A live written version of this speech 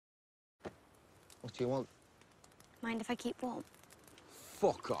What do you want? Mind if I keep warm?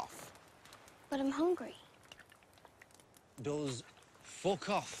 Fuck off. But I'm hungry. Does fuck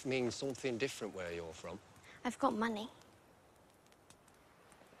off mean something different where you're from? I've got money.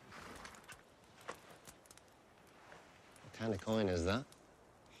 What kind of coin is that?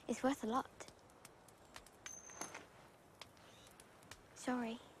 It's worth a lot.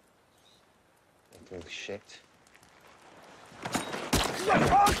 Sorry. Little shit.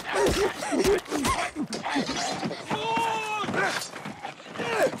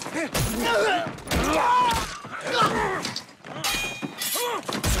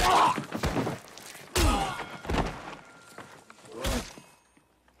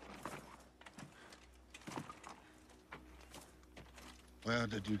 Where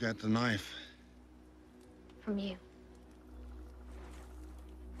did you get the knife? From you.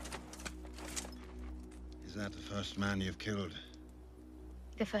 Is that the first man you've killed?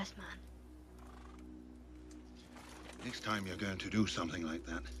 The first man. Next time you're going to do something like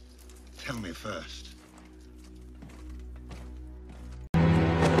that, tell me first.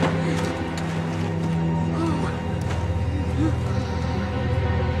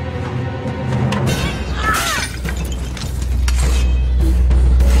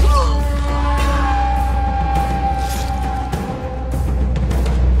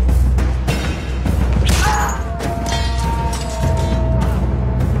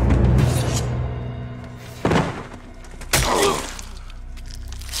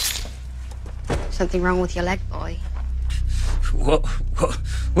 Something wrong with your leg, boy?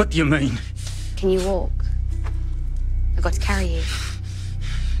 What do you mean? Can you walk? I've got to carry you.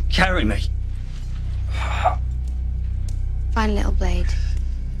 Carry me? Find a little blade.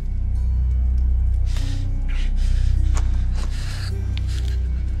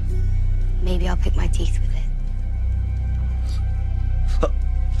 Maybe I'll pick my teeth with it.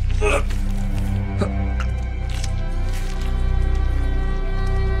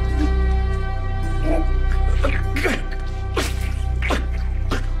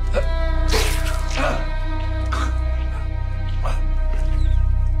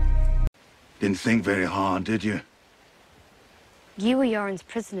 Didn't think very hard, did you? You were Yoren's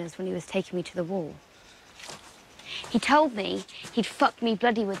prisoners when he was taking me to the wall. He told me he'd fuck me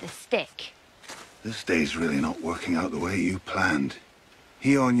bloody with a stick. This day's really not working out the way you planned.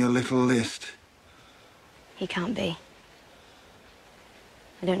 He on your little list? He can't be.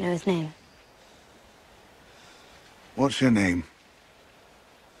 I don't know his name. What's your name?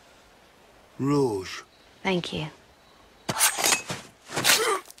 Rouge. Thank you.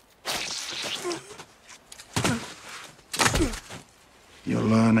 You're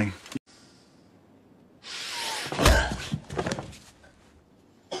learning.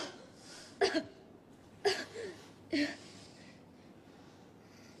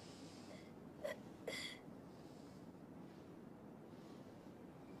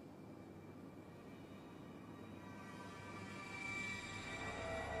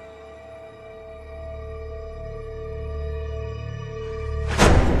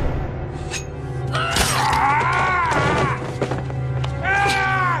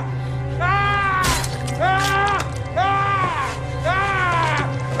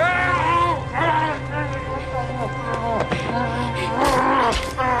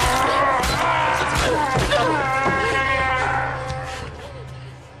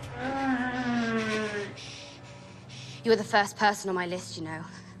 You were the first person on my list, you know.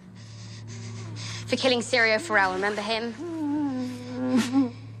 For killing Syrio Farrell, remember him?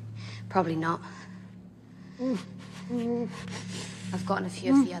 Probably not. I've gotten a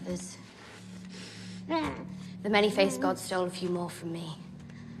few of the others. The many-faced god stole a few more from me.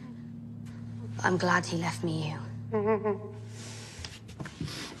 But I'm glad he left me you.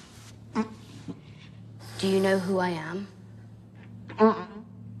 Do you know who I am?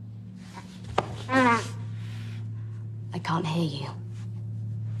 I can't hear you.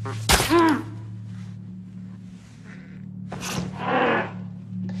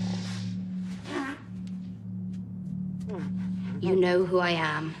 You know who I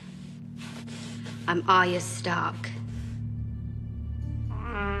am. I'm Arya Stark.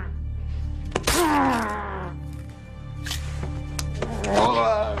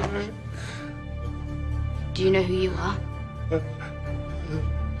 Do you know who you are?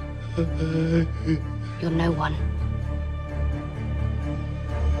 You're no one.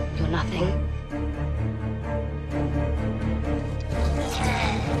 You're nothing.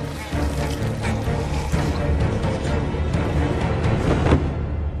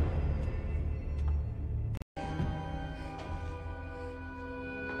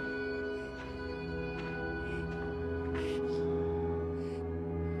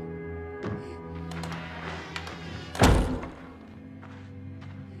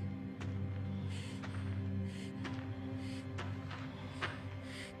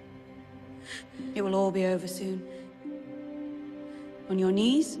 It will all be over soon. On your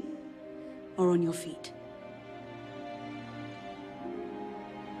knees, or on your feet.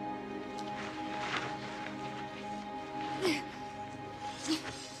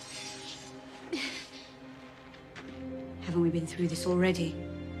 Haven't we been through this already?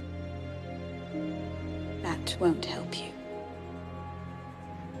 That won't help you.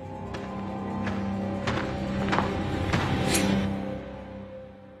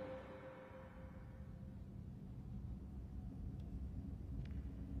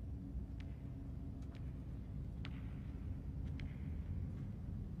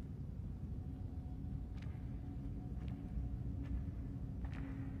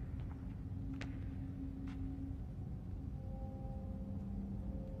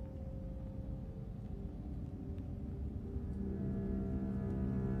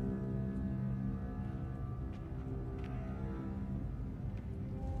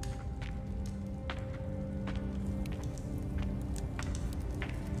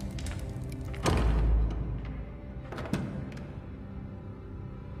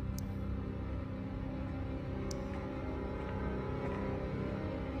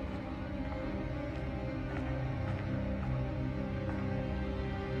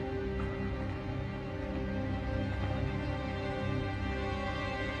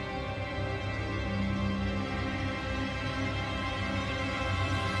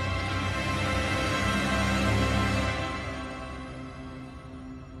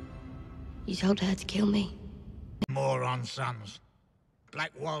 You told her to kill me. Moron sons.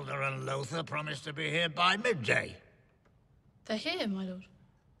 Black Walder and Lothar promised to be here by midday. They're here, my lord.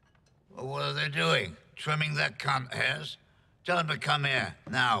 Well, what are they doing? Trimming their cunt hairs? Tell them to come here,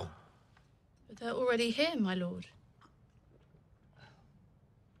 now. But they're already here, my lord.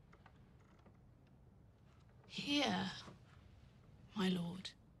 Here, my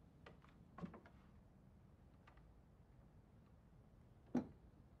lord.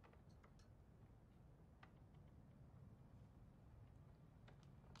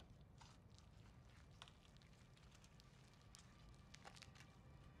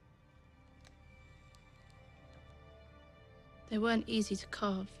 They weren't easy to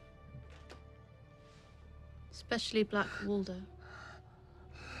carve. Especially Black Walder.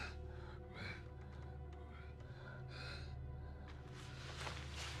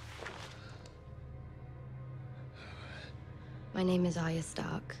 My name is Arya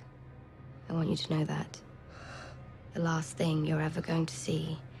Stark. I want you to know that. The last thing you're ever going to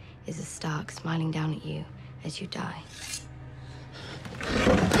see is a Stark smiling down at you as you die.